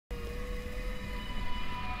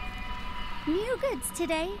New goods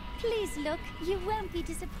today. Please look, you won't be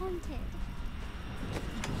disappointed.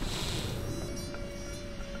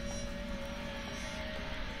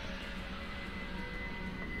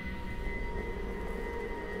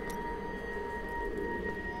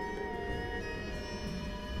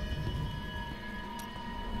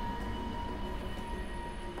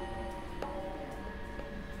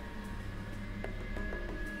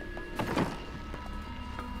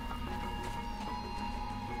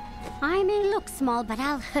 I may look small, but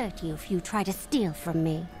I'll hurt you if you try to steal from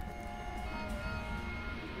me.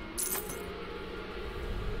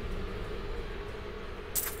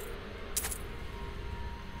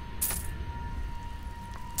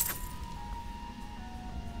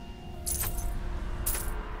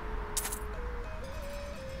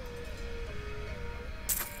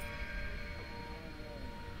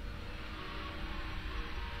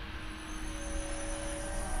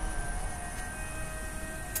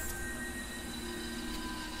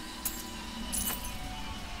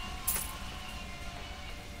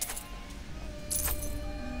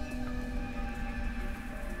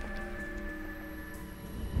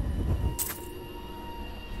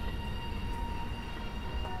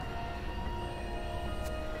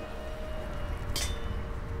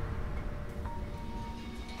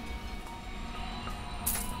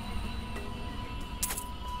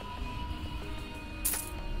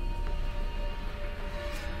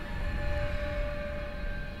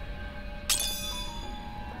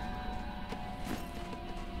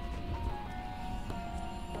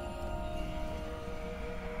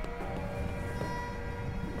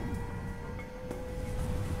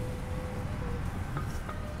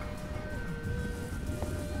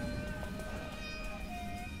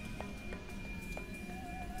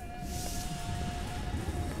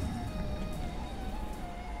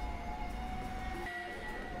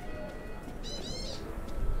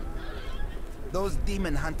 Those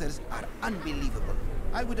demon hunters are unbelievable.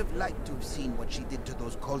 I would have liked to have seen what she did to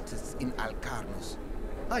those cultists in Alcarnos.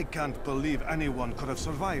 I can't believe anyone could have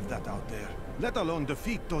survived that out there, let alone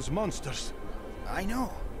defeat those monsters. I know,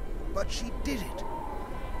 but she did it.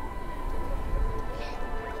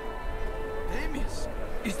 Damius,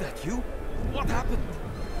 is that you? What happened?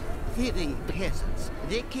 Thieving peasants.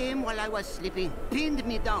 They came while I was sleeping, pinned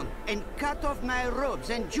me down, and cut off my robes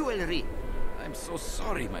and jewelry. I'm so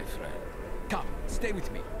sorry, my friend. Come, stay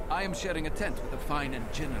with me. I am sharing a tent with a fine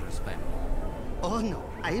and generous family. Oh no,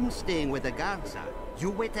 I am staying where the guards are. You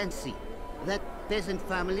wait and see. That peasant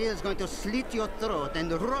family is going to slit your throat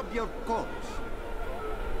and rob your coats.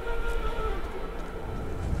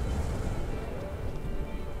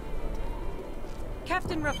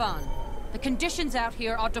 Captain Ravan, the conditions out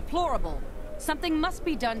here are deplorable. Something must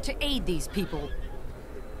be done to aid these people.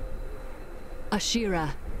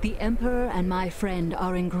 Ashira, the Emperor and my friend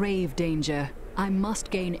are in grave danger. I must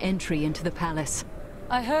gain entry into the palace.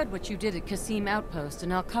 I heard what you did at Qasim Outpost in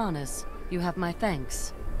Alcarnos. You have my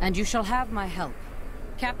thanks. And you shall have my help.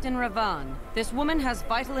 Captain Ravan, this woman has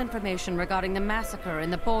vital information regarding the massacre in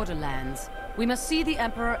the borderlands. We must see the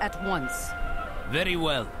Emperor at once. Very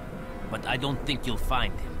well, but I don't think you'll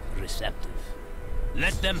find him receptive.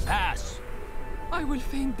 Let them pass! I will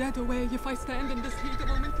faint dead away if I stand in this heat a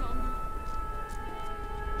moment longer.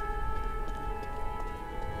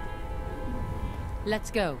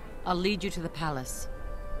 Let's go. I'll lead you to the palace.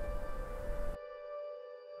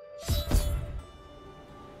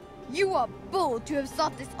 You are bold to have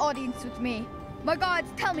sought this audience with me. My guards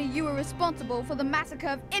tell me you were responsible for the massacre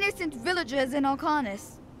of innocent villagers in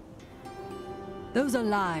Alcarnos. Those are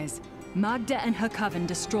lies. Magda and her coven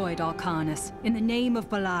destroyed Alcarnos in the name of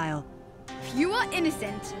Belial. If you are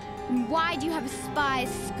innocent, then why do you have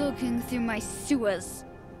spies skulking through my sewers?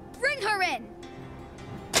 Bring her in!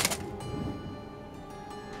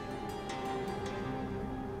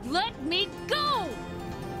 Let me go!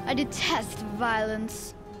 I detest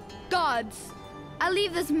violence. Guards, I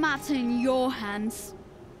leave this matter in your hands.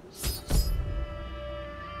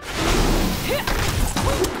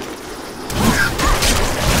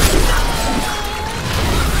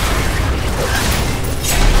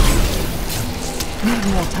 Need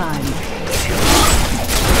more time.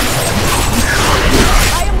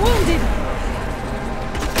 I am wounded!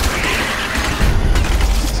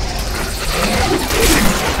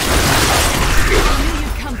 I knew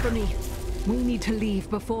you'd come for me. We need to leave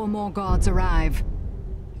before more guards arrive.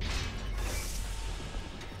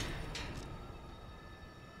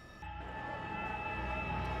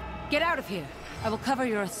 Get out of here. I will cover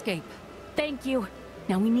your escape. Thank you.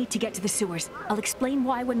 Now we need to get to the sewers. I'll explain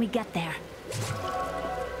why when we get there.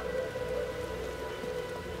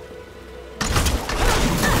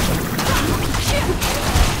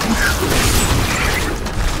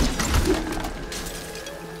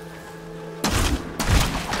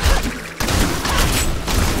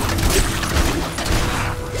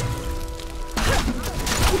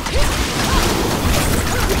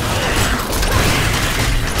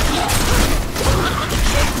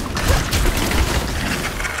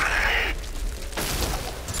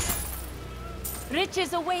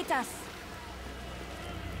 await us.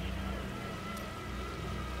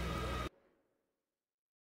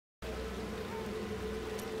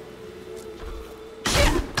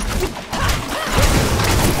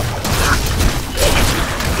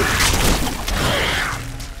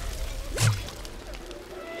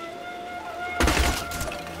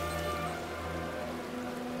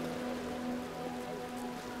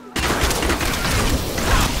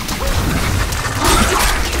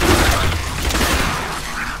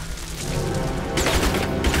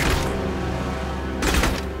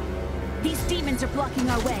 Are blocking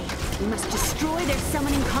our way. We must destroy their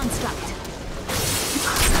summoning construct.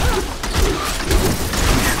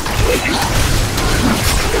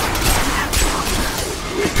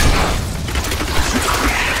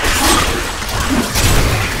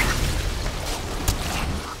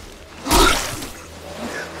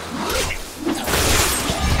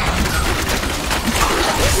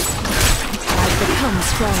 I've become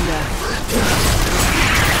stronger.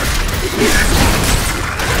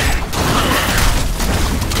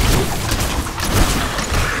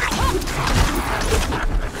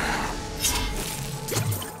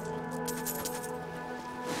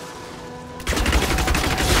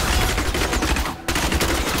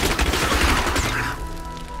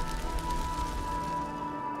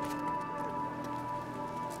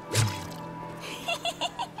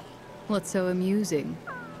 What's so amusing?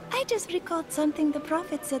 I just recalled something the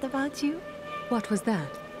Prophet said about you. What was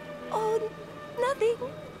that? Oh, nothing.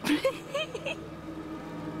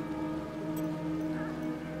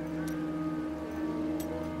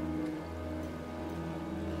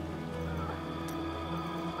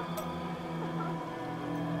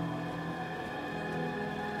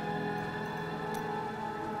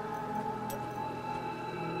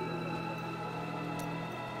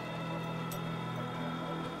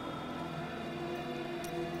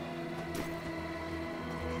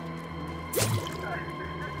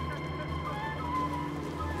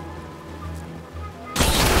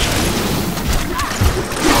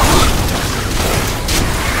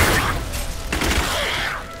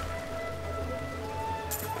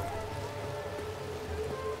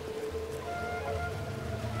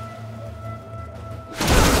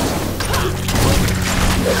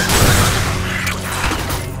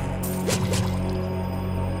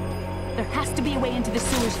 There has to be a way into the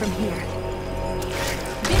sewers from here.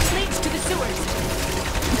 This leads to the sewers.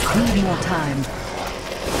 Need more time.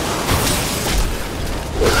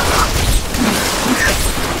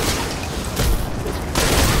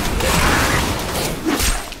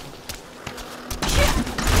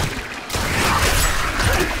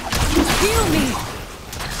 Heal me!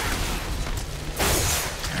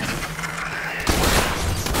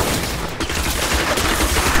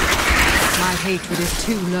 My hatred is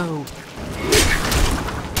too low.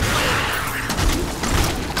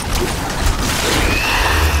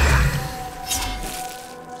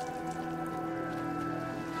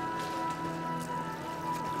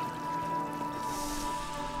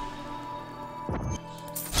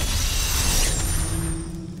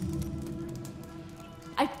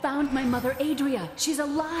 I found my mother Adria. She's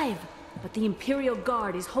alive. But the Imperial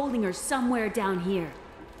Guard is holding her somewhere down here.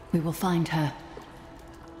 We will find her.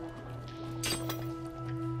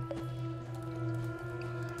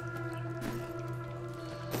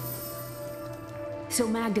 So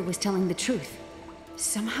Magda was telling the truth.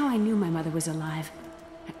 Somehow I knew my mother was alive.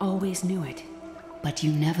 I always knew it. But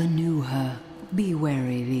you never knew her. Be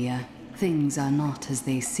wary, Leah. Things are not as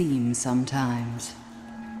they seem sometimes.